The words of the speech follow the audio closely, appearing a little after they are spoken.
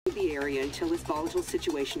the area until this volatile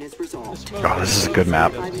situation is resolved. Oh, this is a good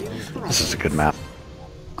map. This is a good map.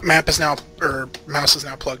 Map is now, or mouse is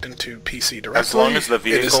now plugged into PC directly. As long as the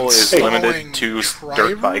vehicle is limited to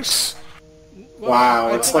dirt bikes.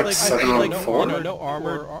 Wow, it's like 7 on 4. No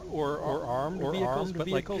armored or armed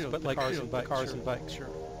vehicles, but like cars and bikes, sure.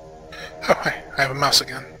 Oh, hi. I have a mouse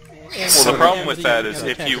again. Well, the problem with that is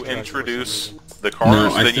if you introduce the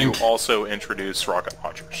cars, then you also introduce rocket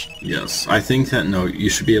launchers. Yes, I think that, you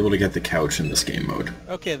should be able to get the couch in this game mode.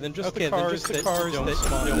 Okay, then just the cars that don't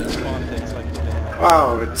spawn things like that.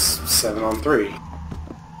 Wow, it's 7 on 3.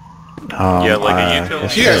 Yeah, like a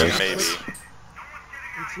utility yeah. maybe.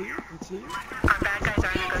 Our bad guys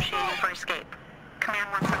are negotiating for escape. Command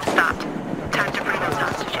wants them stopped. Time to free those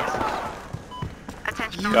hostages.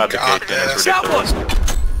 Attention. God, the K-10 is ridiculous.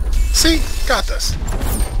 See? Got this.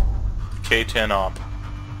 K-10 op.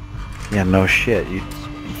 Yeah, no shit. You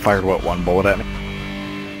fired, what, one bullet at me?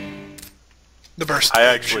 The burst. I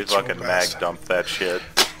actually fucking mag dumped that shit.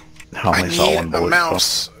 I only saw one bullet. A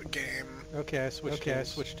mouse game. Okay, I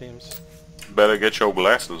switched teams. Better get your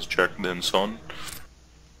glasses checked then, son.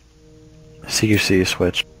 CQC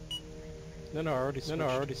switch. No, I already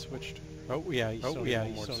switched. Oh, yeah, you still need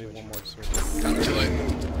one more to switch. Not too late.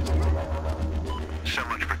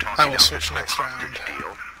 I will switch next round.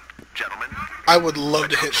 I would love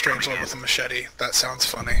to hit Strangelove with a machete. That sounds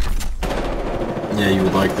funny. Yeah, you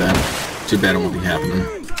would like that. Too bad it won't be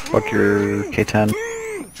happening. Fuck your K-10.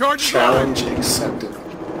 Challenge accepted.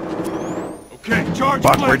 Okay, charge.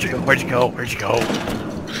 Fuck, where'd you go? Where'd you go? Where'd you go?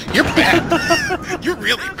 You're bad. You're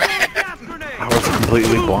really bad. I was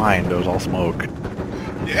completely blind. It was all smoke.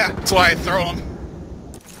 Yeah, that's why I throw them.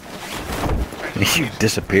 You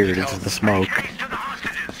disappeared into the smoke.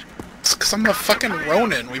 It's because I'm the fucking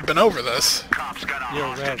Ronin. We've been over this.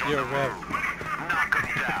 You're red.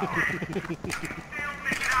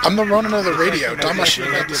 I'm the Ronin of the radio. Damashi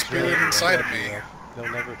got the spirit inside of me.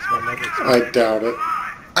 They'll never explain. I doubt it.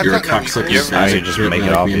 You're a I've got no cocksucker. equals. Now you just make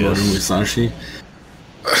it obvious. Musashi.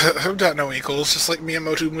 I've got no equals, just like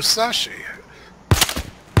Miyamoto Musashi.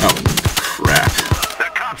 Oh, crap.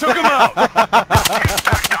 Took him out.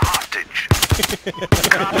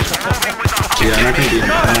 Yeah, I'm not gonna be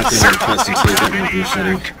impressed until you get me with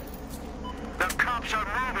machete. The cops are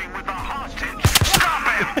moving with the hostage. Stop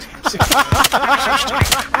it!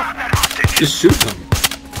 Just shoot them.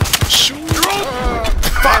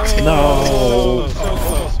 Fuck! No! So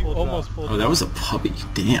close. You almost pulled Oh, that was a puppy.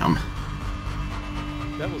 Damn.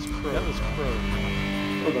 That was crow. I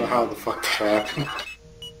don't know how the fuck that happened.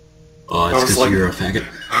 Oh, it's because you're a faggot.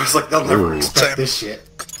 I was like, they'll never expect this shit.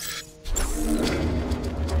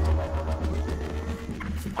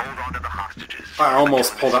 Hold on to the hostages. I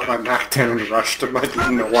almost pulled out my MAC-10 and rushed him. I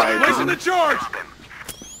didn't know why I Placing the didn't. charge.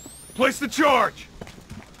 Place the charge.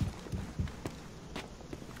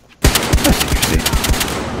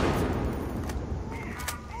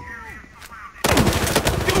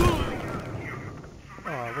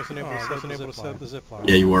 I wasn't able to set the zip line.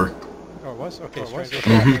 Yeah, you were. Oh, it was? Okay,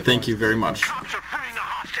 Thank you very much. Cops are freeing the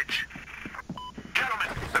hostage. Gentlemen,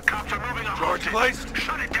 the cops are moving a hostage. Placed.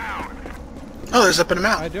 Shut it down. Oh, they're zipping them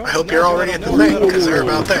out. I hope you're already at the thing, because they're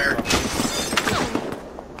about there.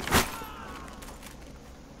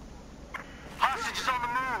 Hostages on the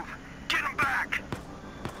move. Get them back.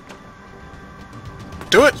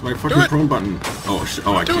 Do it! It's my fucking prone button. Oh,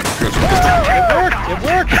 I can't. It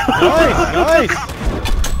worked! Nice!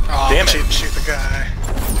 Oh, Damn it. shoot the guy.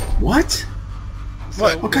 What?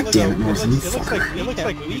 What? Oh, god damn it, Northern, you fucker. It looks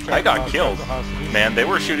like we I got killed. Man, they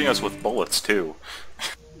were shooting us with bullets too.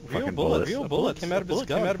 Real bullet came out of his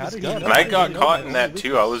gun. And I got caught in that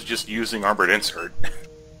too. I was just using armored insert.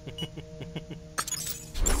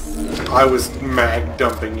 I was mag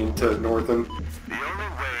dumping into Northern. The only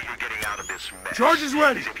way you're getting out of this mess. Charge is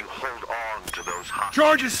ready. Is if you hold on to those hostages.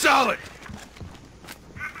 Charge is solid.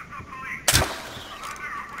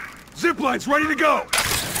 Zipline's ready to go.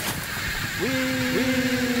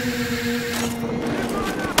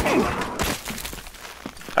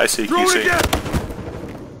 I see Throw it QC. again.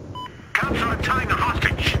 Cops are untying the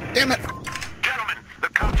hostage. Damn it! Gentlemen, the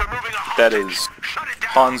cops are moving a hostage. That is Shut it down.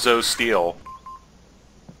 Hanzo Steel.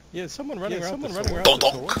 Yeah, someone running around the door.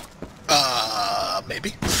 Donk.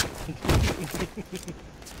 Maybe.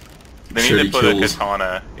 They need to put a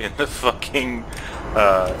katana in the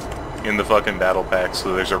fucking battle pack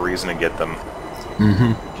so there's a reason to get them.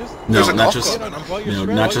 No, There's a not golf just club on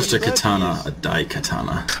 'em. not just a katana, a die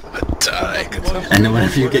katana. Die. And then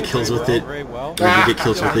whenever you get kills with it, you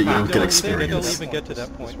don't get experience. Even get to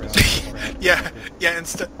that point. Yeah.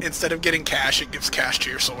 Instead of getting cash, it gives cash to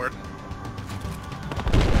your sword.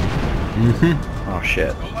 Oh Oh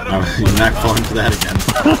shit. Oh, you're not falling for that again.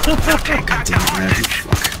 God damn it, man.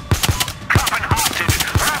 Fuck.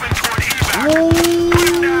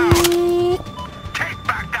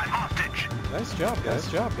 Nice job, guys.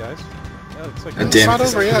 Nice job, guys. Yeah, it's like Damn, not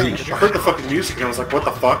over yet. I heard the fucking music and I was like, what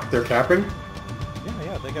the fuck? They're capping?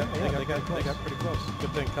 Yeah, they got pretty close.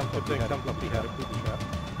 Good thing Company had a booby trap.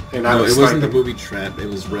 And No, it wasn't the booby trap, it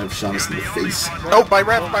was Rev shot us in the face. Oh, by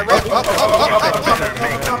Rev!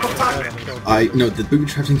 No, the booby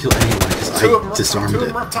trap didn't kill anyone, because I disarmed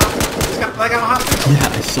it. I got a hostage. Yeah,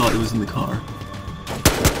 I saw it was in the car.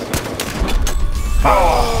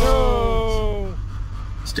 Oh!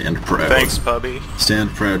 Stand proud. Thanks, puppy. Stand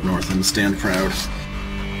proud, Northern. Stand proud.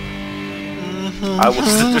 I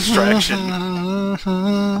was the distraction.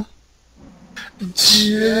 From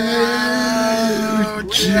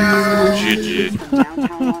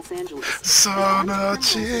downtown Los Angeles. Sono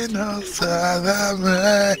chino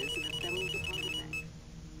salame.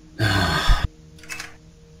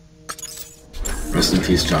 Rest in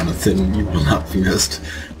peace, Jonathan. You will not be missed.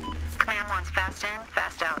 Command 1's fast in,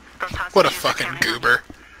 fast out. Those hostages What a are fucking down. goober.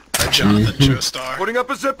 That Jonathan Joestar. Putting up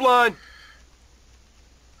a zip line.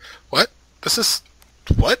 What? This is...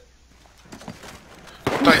 What?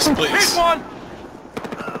 Dice, Hit please. one.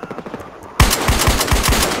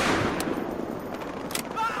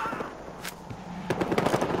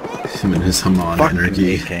 Him and his Haman Fucking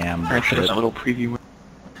energy. AKM. There's a little preview.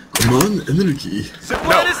 Haman energy. Zip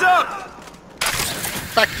line is up.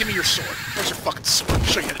 In fact, give me your sword. Where's your fucking sword? I'll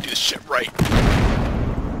show you how to do this shit right.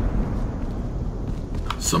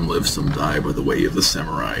 Some live, some die by the way of the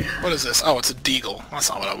samurai. What is this? Oh, it's a deagle. That's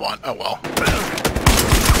not what I want. Oh well.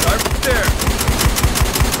 Right there.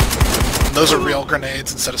 And those are real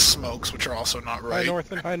grenades instead of smokes, which are also not right.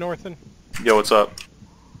 Hi, Northen. Yo, what's up?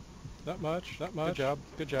 Not much.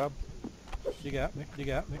 Good job. You got me.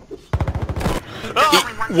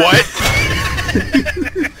 What?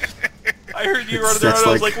 I heard you running That's around,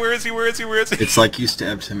 I was like- like, where is he? It's like you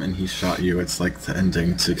stabbed him and he shot you. It's like the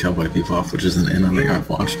ending to Cowboy Bebop, which is an anime I've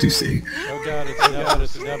watched to see. Oh god,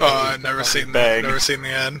 it's never. I've never seen Bag. never seen the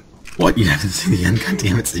end. What? You haven't seen the end? God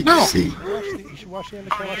damn it, so No. see. You should watch the end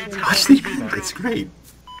of Watch the end. It's great.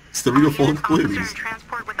 It's the real folk Officer in blues.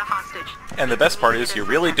 transport with the hostage. And the best part is, you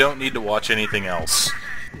really don't need to watch anything else.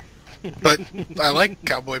 But I like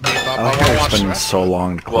Cowboy Bebop. I I like want to how watch it's the been rest. so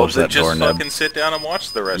long to Well, close then that door, just Neb. fucking sit down and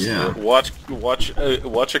watch the rest Yeah. of it. Watch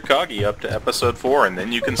Akagi up to episode 4, and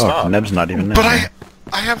then you can Oh, stop. Neb's not even there. But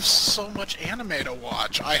I have so much anime to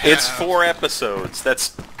watch. I have... It's 4 episodes.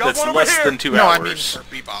 That's one over less here. than 2 No, I mean hours. for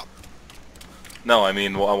Bebop. No, I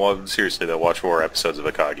mean, well, seriously, though, watch 4 episodes of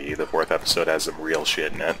Akagi. The 4th episode has some real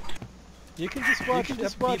shit in it. You can just watch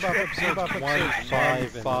Bebop episode 1,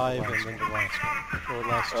 5, and then the last one. Or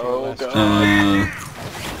last two. Oh, last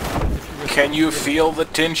God. Can you feel the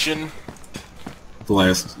tension? The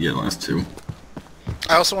last two.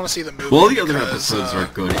 I also want to see the movie. Well, the other because, episodes are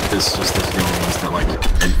good. This just the only ones that like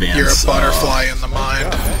advance. You're a butterfly in the mind.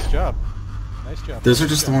 Nice job. Those are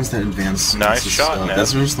just the ones that advance. Nice shot, Neb.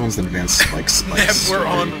 Those are just the ones that advance like spikes. We're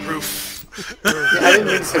on roof. Yeah, I didn't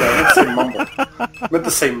mean to say that. I meant to say mumble. I meant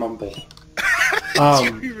to say mumble.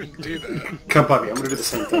 You even do that. Come, puppy. I'm gonna do the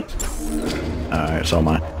same thing. Alright, so am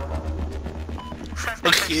I. Suspect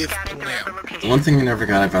Look is here, scouting the Lamb. local The location. one thing I never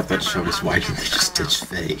got about that show is why didn't they just ditch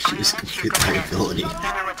Faye? She was a complete liability. You know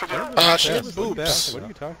what to do. She has What boobs. are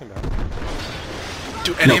you talking about?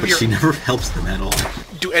 Do any No, of but your she never helps them at all.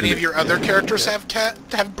 Do any of your other characters have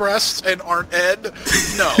breasts and aren't Ed?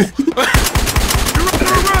 No.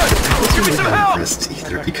 She doesn't have breasts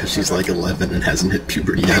either because she's like 11 and hasn't hit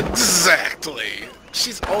puberty yet. Exactly.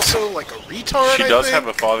 She's also like a retard. She I does think. have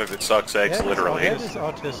a father that sucks eggs, literally. Ed is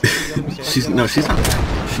autistic. She's not. She's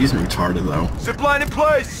retarded though. Zip line in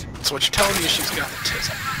place. So what you're telling me is she's got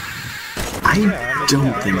autism. I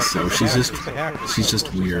don't think so. She's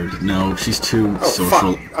just weird. No, she's too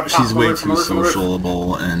social. fuck. She's way Alert, too alert, alert.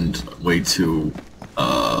 sociable and way too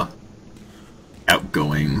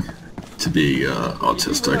outgoing to be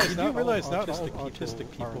autistic. You realize now autistic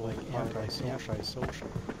people like anti-social.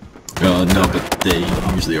 No, but they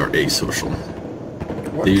usually are asocial.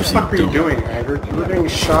 What They the usually fuck are you don't. doing, Haggard? You were getting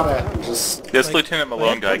shot at and just... This Lieutenant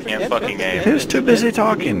Malone guy can't fucking aim. Who's too busy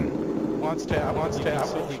talking? Wants to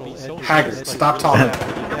absolutely be social. Haggard, stop talking. For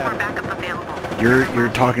backup available. You're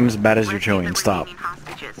talking as bad as you're chewing. Stop.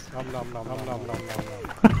 Hostages. Nom nom nom nom nom nom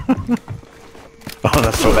nom. Oh,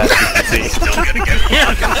 that's so bad. You can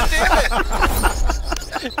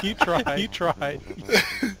see. You tried.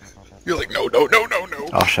 You're like, no.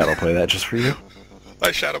 I'll shadow play that just for you.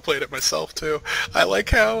 I shadow played it myself too. I like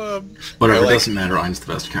how Whatever, it doesn't matter. Ein's the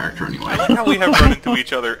best character anyway. I like how we have run into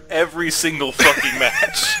each other every single fucking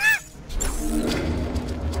match.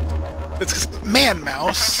 It's 'cause man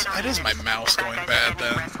mouse. It is my mouse going bad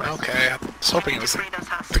then. Okay, I was hoping it was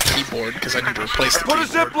the keyboard because I need to replace the keyboard. Put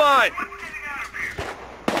a zip line!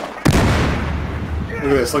 Look at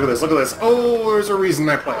this, look at this, look at this. Oh, there's a reason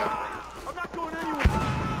I played.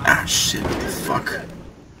 Ah, shit, what the fuck?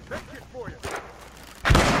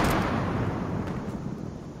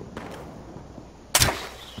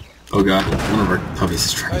 Oh god, one of our puppies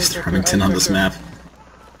is trying to use the Remington on this map.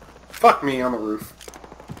 Fuck me on the roof.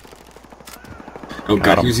 Oh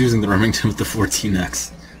god, he was using the Remington with the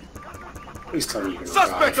 14X. Please tell me you can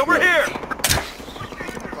Suspect revive. over here!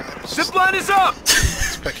 Zip line is up!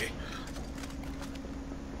 It's picky.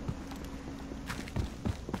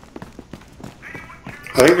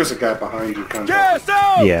 I think there's a guy behind you. Kind of. Gas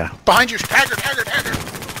out! Yeah. Behind you, Haggard! Thanks,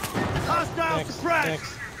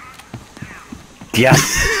 thanks. Yes.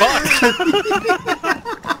 Fuck!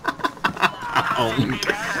 Oh,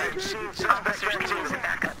 Officers needing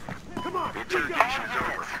backup. Interrogation is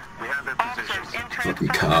over. We have their positions. fucking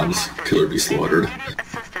cobs. Killer be slaughtered.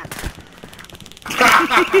 Assistance.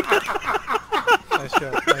 Nice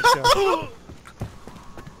job, nice job.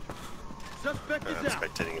 I'm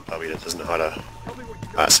spectating a puppy that doesn't know how to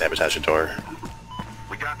sabotage a door.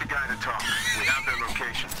 We got the guy to talk. We have their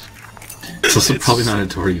locations. It's also probably not a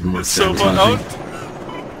door even worth So fun. sabotaging.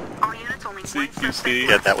 All units only one suspect.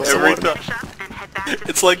 Yeah, that was the Every one. time. Finish up and head back to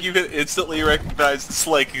It's like you can instantly recognize it's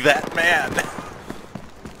like that man.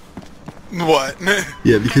 What?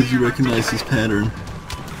 Yeah, because you recognize his pattern.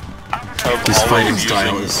 His fighting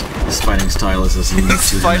style is as His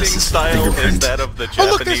fighting style is that of the Oh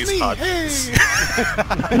look, there's Japanese me! hot. Hey!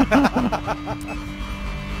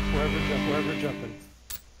 Wherever jumping.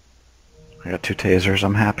 I got 2 tasers.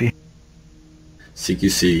 I'm happy.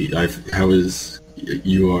 CQC,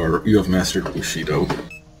 you have mastered Bushido.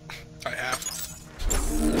 I have.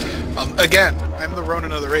 Again, I'm the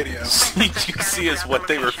Ronin of the radio. CQC is what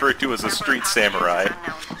they refer to as a street samurai.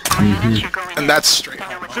 all units. You're going And in. that's straight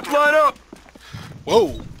home. Zip line up!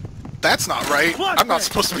 Whoa! That's not right. I'm not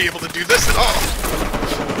supposed to be able to do this at all.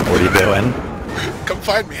 What are you doing? Come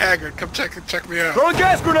find me, Haggard. Come check me out. Throw a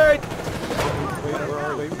gas grenade!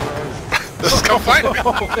 This is come find me. It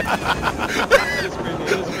is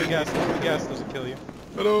free gas, the gas doesn't kill you.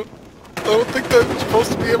 I don't think that I'm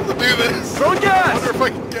supposed to be able to do this. Throw I gas! wonder if I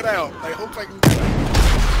can get out. I hope I can get out.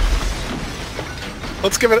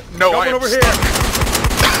 Let's give it. No, I Coming am over here!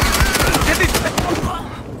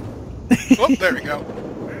 Oh, there we go.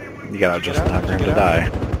 You gotta just not for him to die.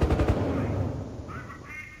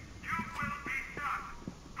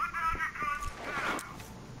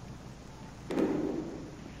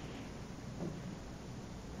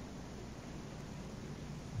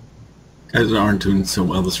 Guys aren't doing so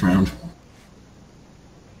well this round.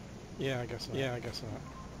 Yeah, I guess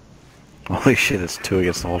not. Holy shit, it's 2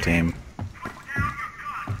 against the whole team.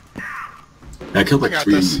 I killed like I got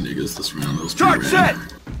 3 this. niggas this round. That was Charge pretty set!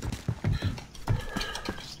 rad.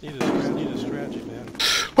 Just need a strategy, man.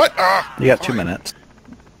 What? Ah! You got 2 minutes.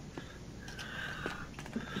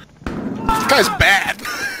 This guy's bad.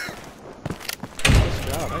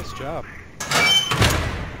 Nice job.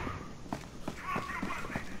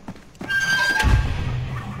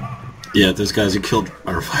 Yeah, those guys who killed,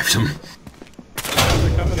 I revived them.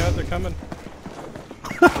 They're coming.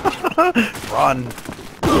 Run!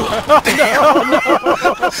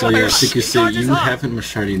 So yeah, CQC, you haven't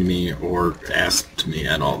macheted me or asked me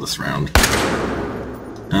at all this round.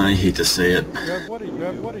 I hate to say it. What are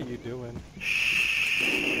you doing?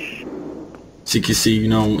 CQC, you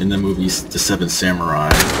know in the movies The Seventh Samurai,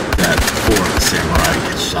 that 4 of the samurai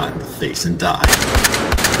get shot in the face and die.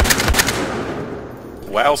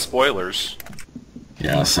 Wow, spoilers.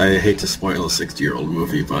 Yes, I hate to spoil a 60-year-old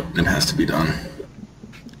movie, but it has to be done.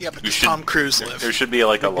 Yeah, but You does should- Tom Cruise live? There should be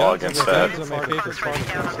like a law against that. Guns are my favorite part of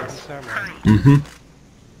Seven Samurai. Mm-hmm.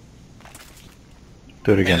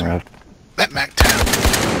 Do it again, Rev. That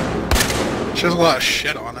MAC-10. She has a lot of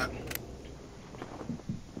shit on it.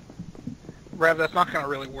 Rev, that's not going to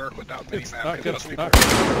really work without It's mini-map. not because good. most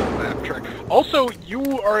people don't map trick. Also,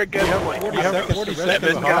 you are against like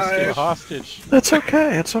 47 guys. Hostage. It's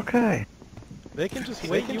okay, it's okay. They can just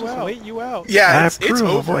wait you out. Yeah, I it's approve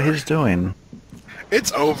of what over. he's doing.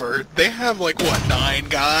 It's over. They have like what, 9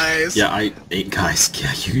 guys? Yeah, 8 guys.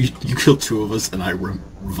 Yeah, you killed 2 of us, and I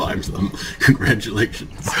revived them.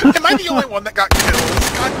 Congratulations. Am I the only one that got killed?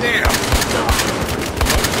 God damn.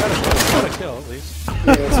 Got a kill, at least.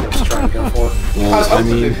 Yeah, that's what I was trying to go for. Well, I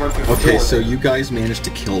mean, they'd run through the okay, door. so you guys managed to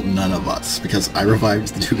kill none of us, because I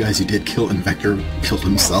revived the 2 guys you did kill, and Vector killed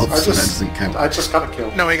himself, so that doesn't count. I just got a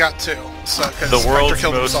kill. No, he got 2. So, 'cause The Vector world's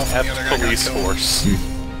killed most himself and the epic other guy got police killed. force.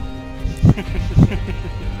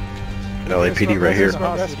 LAPD right here.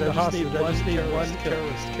 I just need one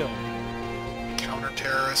terrorist kill.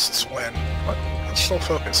 Counter-terrorists win. What? Let's still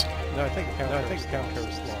focus. No, I think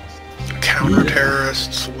counter-terrorists lost.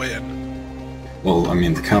 Counter-terrorists win. Well, I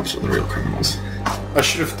mean, the cops are the real criminals. I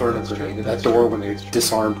should have thrown a grenade at that door when they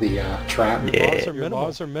disarmed the trap. Yeah.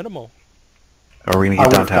 Laws are minimal. Are we gonna I get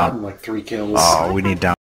would have downtown? gotten like 3 kills. Oh, we need down.